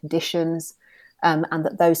terms and conditions, and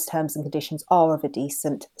that those terms and conditions are of a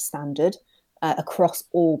decent standard across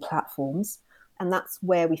all platforms. And that's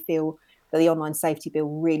where we feel that the online safety bill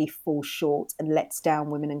really falls short and lets down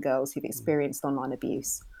women and girls who've experienced online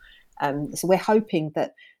abuse. So we're hoping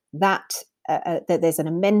that there's an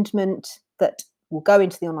amendment that will go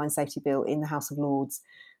into the online safety bill in the House of Lords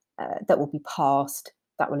that will be passed,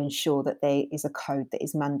 that will ensure that there is a code that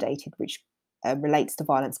is mandated which relates to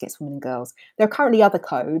violence against women and girls. There are currently other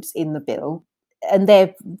codes in the bill. and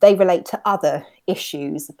they relate to other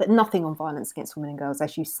issues, but nothing on violence against women and girls.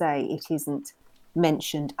 As you say, it isn't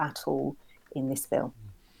mentioned at all in this bill.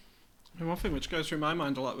 And one thing which goes through my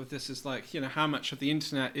mind a lot with this is like, how much of the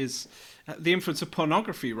internet is the influence of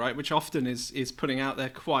pornography, right? Which often is putting out there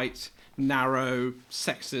quite narrow,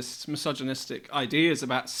 sexist, misogynistic ideas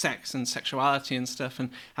about sex and sexuality and stuff, and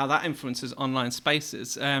how that influences online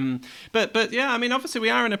spaces. But yeah, I mean, obviously we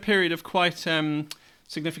are in a period of quite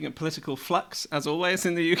significant political flux, as always,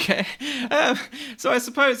 in the UK. So I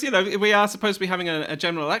suppose, we are supposed to be having a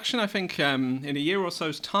general election, I think, in a year or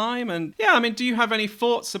so's time. And yeah, I mean, do you have any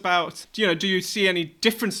thoughts about, do you see any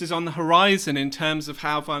differences on the horizon in terms of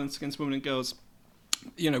how violence against women and girls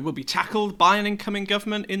will be tackled by an incoming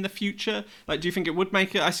government in the future? Like, do you think it would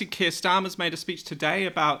make it? I see Keir Starmer's made a speech today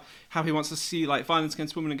about how he wants to see like violence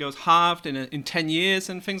against women and girls halved in 10 years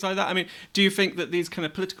and things like that. I mean, do you think that these kind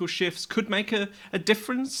of political shifts could make a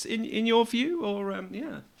difference in your view, or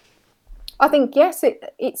yeah? I think yes,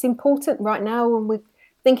 it's important right now when we're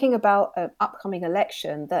thinking about an upcoming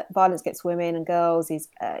election that violence against women and girls is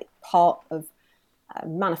part of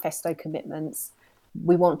manifesto commitments.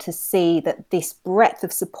 We want to see that this breadth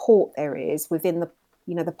of support there is within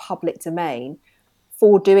the public domain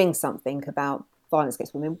for doing something about violence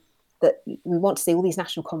against women. That we want to see all these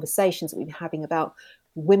national conversations that we've been having about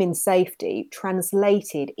women's safety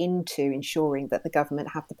translated into ensuring that the government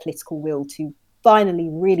have the political will to finally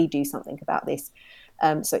really do something about this.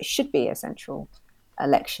 So it should be a central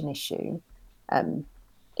election issue.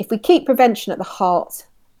 If we keep prevention at the heart,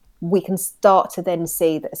 we can start to then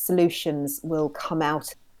see that solutions will come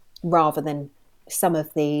out rather than some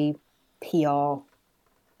of the PR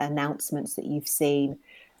announcements that you've seen,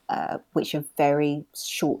 which are very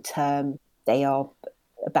short term. They are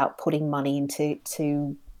about putting money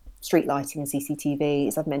into street lighting and CCTV,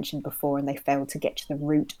 as I've mentioned before, and they fail to get to the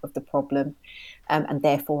root of the problem, and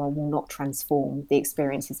therefore will not transform the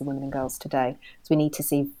experiences of women and girls today. So we need to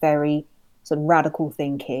see very sort of radical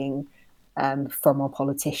thinking from our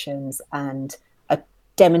politicians and a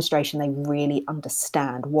demonstration they really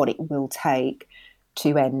understand what it will take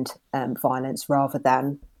to end violence, rather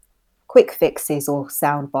than quick fixes or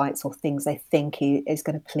sound bites or things they think is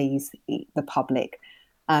going to please the public.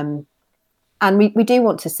 And we do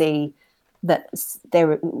want to see that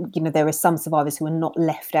there are some survivors who are not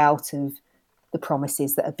left out of the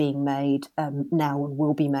promises that are being made now and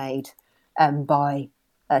will be made by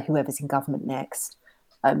whoever's in government next.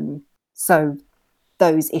 So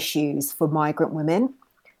those issues for migrant women,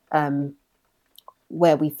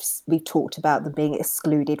 where we've talked about them being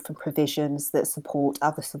excluded from provisions that support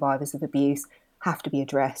other survivors of abuse, have to be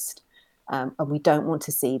addressed. And we don't want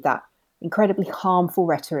to see that incredibly harmful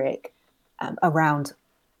rhetoric around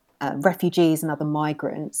refugees and other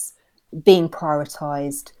migrants being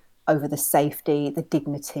prioritised over the safety, the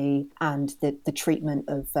dignity, and the treatment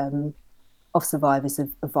of survivors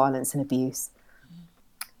of violence and abuse.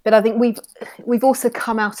 But I think we've also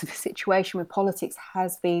come out of a situation where politics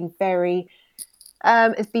has been very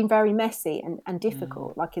messy and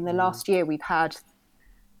difficult. Like in the last year, we've had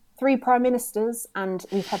 3 prime ministers, and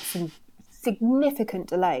we've had some significant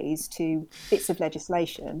delays to bits of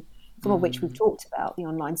legislation, some of which we've talked about: the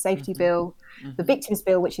online safety bill, the victims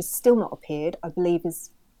bill, which has still not appeared, I believe is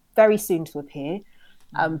very soon to appear,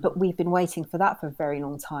 but we've been waiting for that for a very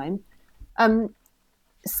long time.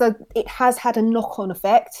 So it has had a knock-on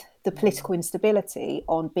effect, the political instability,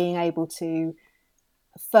 on being able to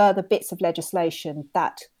further bits of legislation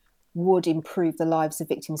that would improve the lives of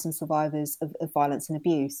victims and survivors of violence and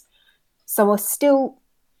abuse. So we're still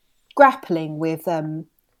grappling with the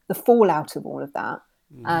fallout of all of that,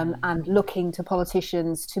 and looking to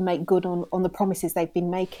politicians to make good on the promises they've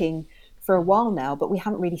been making for a while now, but we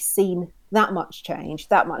haven't really seen that much change,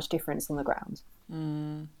 that much difference on the ground.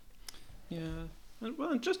 Yeah.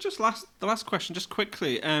 Well, just the last question, just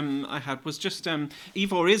quickly, I had was just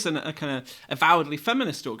Ivor is a kind of avowedly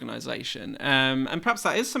feminist organisation, and perhaps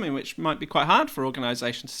that is something which might be quite hard for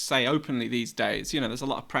organisations to say openly these days. There's a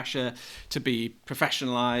lot of pressure to be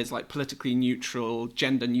professionalised, like politically neutral,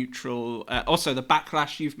 gender neutral. Also, the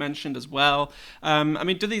backlash you've mentioned as well. I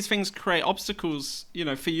mean, do these things create obstacles,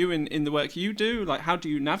 for you in the work you do? Like, how do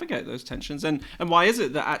you navigate those tensions, and why is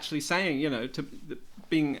it that actually saying,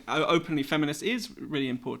 being openly feminist is really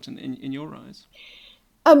important in your eyes?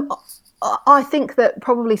 I think that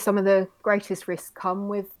probably some of the greatest risks come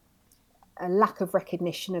with a lack of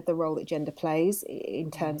recognition of the role that gender plays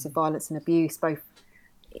in terms of violence and abuse, both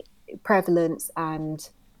prevalence and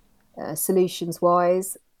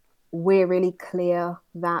solutions-wise. We're really clear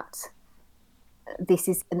that this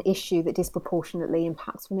is an issue that disproportionately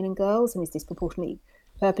impacts women and girls and is disproportionately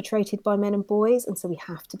perpetrated by men and boys, and so we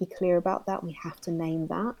have to be clear about that. We have to name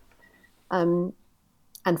that.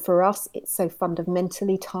 And for us, it's so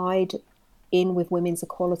fundamentally tied in with women's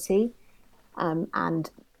equality, and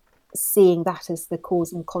seeing that as the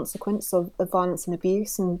cause and consequence of violence and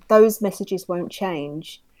abuse. And those messages won't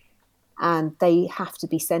change, and they have to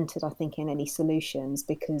be centred, I think, in any solutions,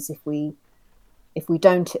 because if we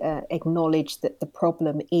don't acknowledge that the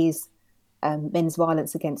problem is men's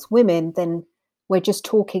violence against women, then we're just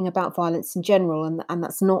talking about violence in general, and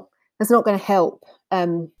that's not going to help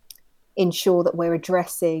ensure that we're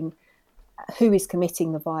addressing who is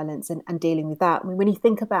committing the violence and dealing with that. I mean, when you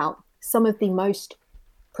think about some of the most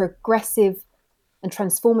progressive and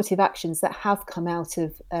transformative actions that have come out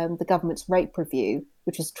of the government's rape review,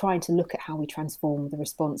 which was trying to look at how we transform the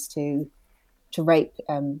response to rape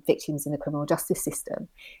victims in the criminal justice system,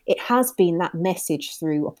 it has been that message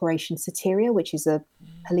through Operation Soteria, which is a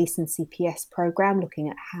police and CPS program looking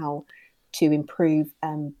at how to improve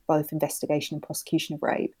both investigation and prosecution of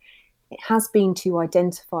rape. It has been to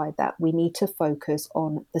identify that we need to focus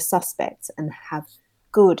on the suspects and have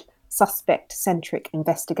good suspect-centric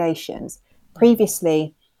investigations.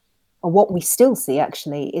 Previously, or what we still see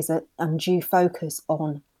actually, is an undue focus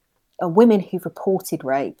on women who've reported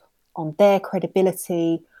rape, on their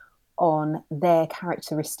credibility, on their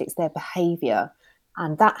characteristics, their behaviour,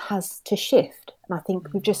 and that has to shift. And I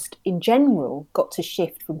think we've just, in general, got to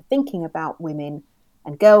shift from thinking about women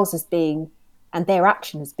and girls as being, and their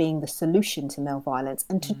action as being the solution to male violence,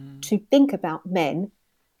 and to think about men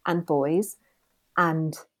and boys,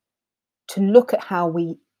 and to look at how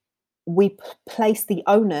we place the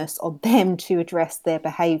onus on them to address their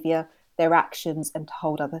behaviour, their actions, and to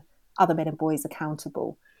hold other men and boys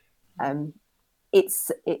accountable.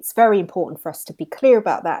 It's very important for us to be clear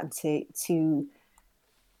about that and to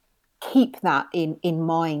keep that in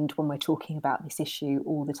mind when we're talking about this issue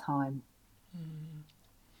all the time.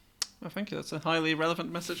 Well, thank you. That's a highly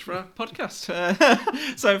relevant message for our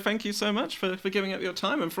podcast. So thank you so much for giving up your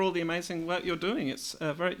time and for all the amazing work you're doing. It's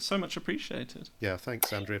so much appreciated. Yeah,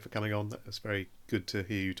 thanks, Andrea, for coming on. It's very good to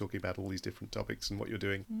hear you talking about all these different topics and what you're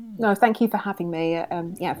doing. No, thank you for having me.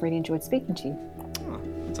 I've really enjoyed speaking to you. Oh,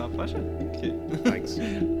 it's our pleasure. Thank you. Thanks.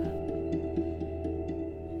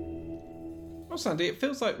 Well, Sandy, it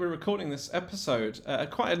feels like we're recording this episode at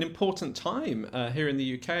quite an important time here in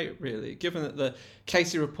the UK, really, given that the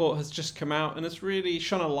Casey report has just come out and has really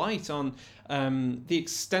shone a light on the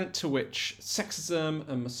extent to which sexism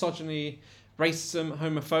and misogyny, racism,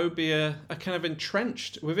 homophobia are kind of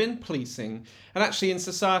entrenched within policing and actually in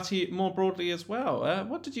society more broadly as well.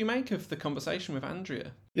 What did you make of the conversation with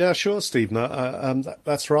Andrea? Yeah, sure, Stephen.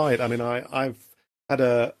 That's right. I mean, I've had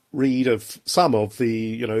a read of some of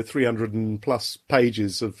the 300 and plus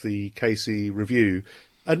pages of the Casey review,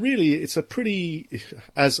 and really it's a pretty,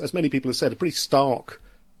 as many people have said, a pretty stark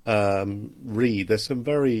read. There's some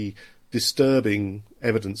very disturbing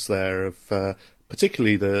evidence there of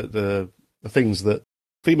particularly the things that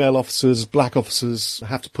female officers, black officers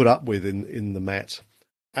have to put up with in the Met.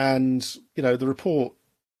 And the report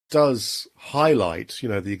does highlight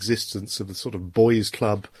the existence of the sort of boys'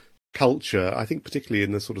 club culture, I think particularly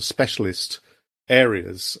in the sort of specialist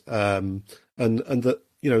areas, and that,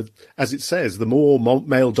 as it says, the more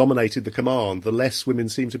male dominated the command, the less women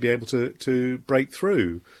seem to be able to break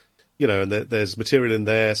through. And there's material in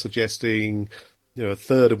there suggesting, a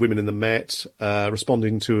third of women in the Met,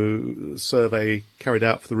 responding to a survey carried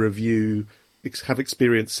out for the review, have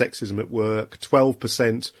experienced sexism at work.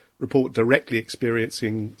 12% report directly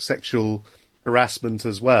experiencing sexual harassment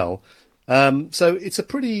as well. So it's a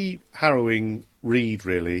pretty harrowing read,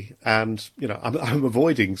 really, and I'm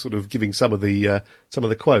avoiding sort of giving some of the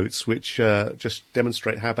quotes, which just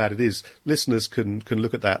demonstrate how bad it is. Listeners can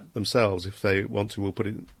look at that themselves if they want to. We'll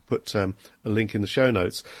put a link in the show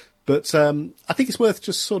notes. But I think it's worth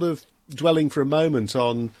just sort of dwelling for a moment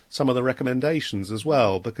on some of the recommendations as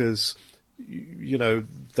well, because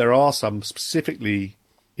there are some specifically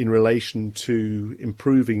in relation to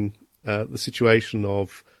improving the situation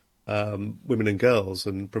of women and girls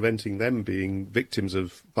and preventing them being victims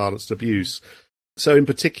of violence and abuse. So in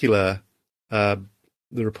particular, the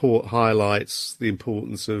report highlights the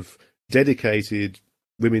importance of dedicated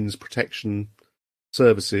women's protection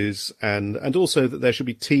services and also that there should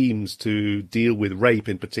be teams to deal with rape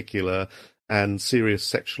in particular and serious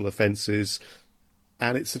sexual offences.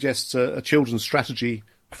 And it suggests a children's strategy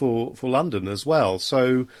for London as well.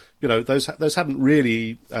 So, those haven't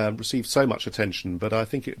really received so much attention, but I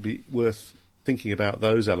think it'd be worth thinking about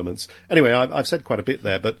those elements. Anyway, I've said quite a bit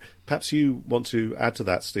there, but perhaps you want to add to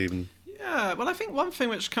that, Stephen. Yeah, well, I think one thing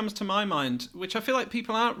which comes to my mind, which I feel like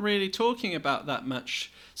people aren't really talking about that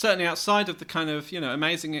much, certainly outside of the kind of,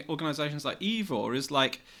 amazing organisations like Evor,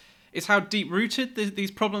 is how deep-rooted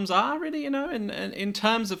these problems are, really, in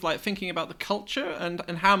terms of like thinking about the culture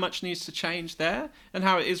and how much needs to change there, and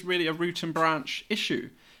how it is really a root and branch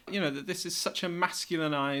issue. That this is such a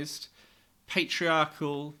masculinized,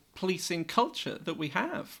 patriarchal policing culture that we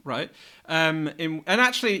have, right? And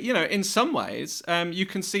actually, in some ways, you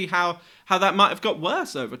can see how that might have got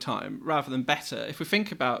worse over time rather than better. If we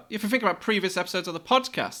think about previous episodes of the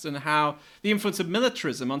podcast and how the influence of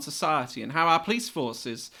militarism on society and how our police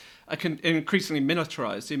forces are increasingly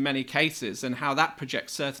militarized in many cases, and how that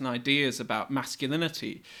projects certain ideas about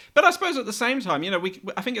masculinity. But I suppose at the same time,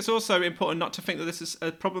 I think it's also important not to think that this is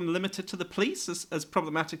a problem limited to the police, as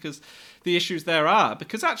problematic as the issues there are,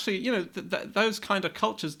 because actually, those kind of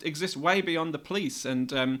cultures exist way beyond the police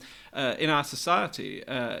and in our society,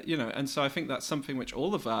 and so I think that's something which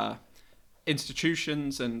all of our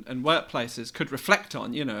institutions and workplaces could reflect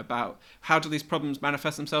on, about how do these problems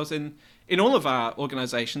manifest themselves in all of our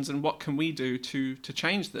organisations, and what can we do to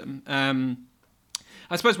change them.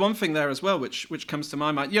 I suppose one thing there as well, which comes to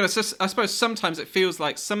my mind, so I suppose sometimes it feels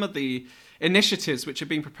like some of the initiatives which are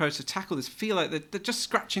being proposed to tackle this feel like they're just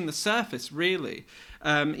scratching the surface, really.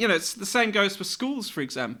 It's the same goes for schools, for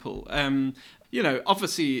example.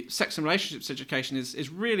 Obviously sex and relationships education is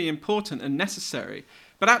really important and necessary.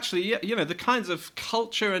 But actually, the kinds of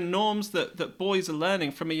culture and norms that boys are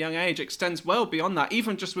learning from a young age extends well beyond that,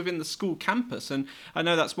 even just within the school campus. And I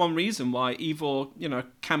know that's one reason why Evor,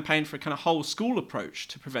 campaigned for a kind of whole school approach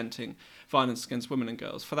to preventing violence against women and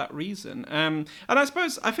girls for that reason. And I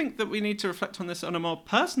think that we need to reflect on this on a more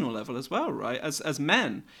personal level as well, right? As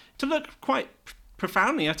men, to look quite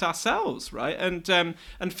profoundly at ourselves, right, and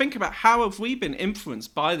think about how have we been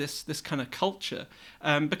influenced by this kind of culture,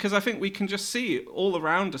 because I think we can just see all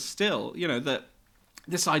around us still, that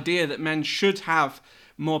this idea that men should have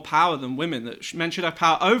more power than women, that men should have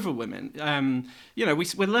power over women.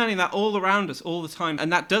 We're learning that all around us all the time,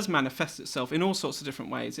 and that does manifest itself in all sorts of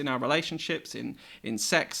different ways, in our relationships, in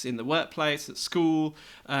sex, in the workplace, at school,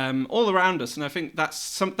 all around us. And I think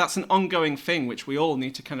that's an ongoing thing which we all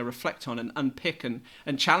need to kind of reflect on and unpick and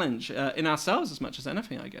challenge in ourselves as much as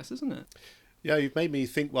anything, I guess, isn't it? Yeah, you've made me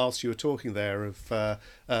think whilst you were talking there of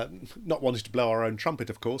not wanting to blow our own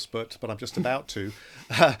trumpet, of course, but I'm just about to.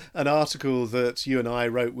 An article that you and I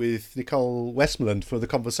wrote with Nicole Westmoreland for The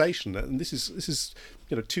Conversation, and this is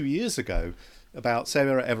 2 years ago, about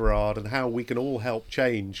Sarah Everard and how we can all help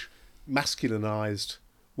change masculinized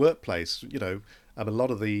workplace. A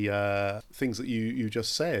lot of the things that you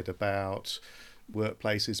just said about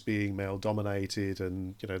workplaces being male dominated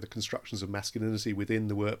and the constructions of masculinity within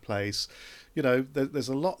the workplace, there's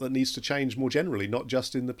a lot that needs to change more generally, not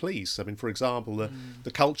just in the police. I mean, for example,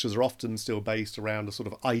 the cultures are often still based around a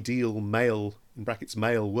sort of ideal male, in brackets,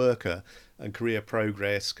 male worker, and career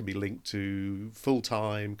progress can be linked to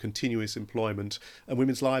full-time continuous employment, and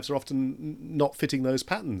women's lives are often not fitting those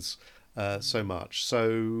patterns so much.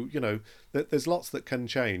 So, there's lots that can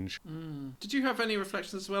change. Did you have any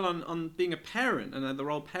reflections as well on being a parent and the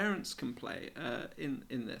role parents can play in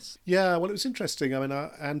this? Yeah, well, it was interesting. I mean,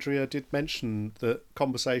 Andrea did mention the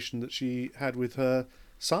conversation that she had with her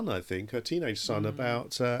son, I think, her teenage son,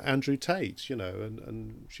 about Andrew Tate,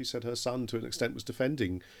 and she said her son, to an extent, was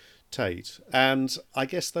defending Tate. And I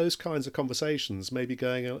guess those kinds of conversations may be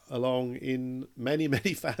going along in many,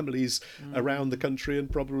 many families around the country and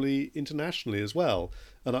probably internationally as well.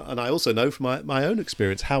 And I also know from my own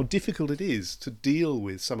experience how difficult it is to deal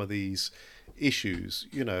with some of these issues,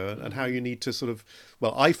 and how you need to sort of,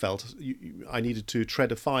 well, I felt I needed to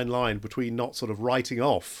tread a fine line between not sort of writing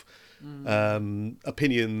off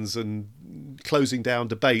opinions and closing down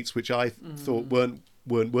debates, which I thought weren't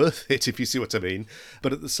worth it, if you see what I mean,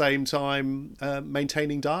 but at the same time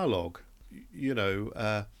maintaining dialogue,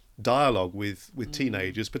 dialogue with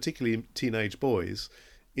teenagers, particularly teenage boys,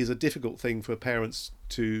 is a difficult thing for parents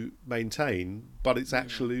to maintain, but it's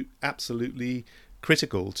actually absolutely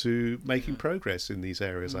critical to making progress in these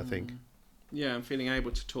areas, I think. Yeah, and feeling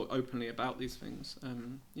able to talk openly about these things.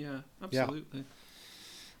 Absolutely. Yeah.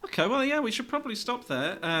 Okay, well, yeah, we should probably stop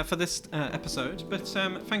there for this episode. But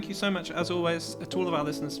thank you so much, as always, to all of our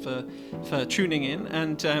listeners for tuning in.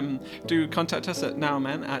 And do contact us at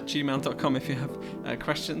nowmen@gmail.com if you have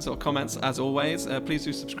questions or comments. As always, please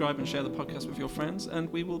do subscribe and share the podcast with your friends.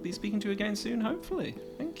 And we will be speaking to you again soon, hopefully.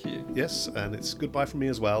 Thank you. Yes, and it's goodbye from me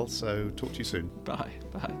as well. So talk to you soon. Bye.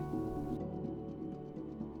 Bye.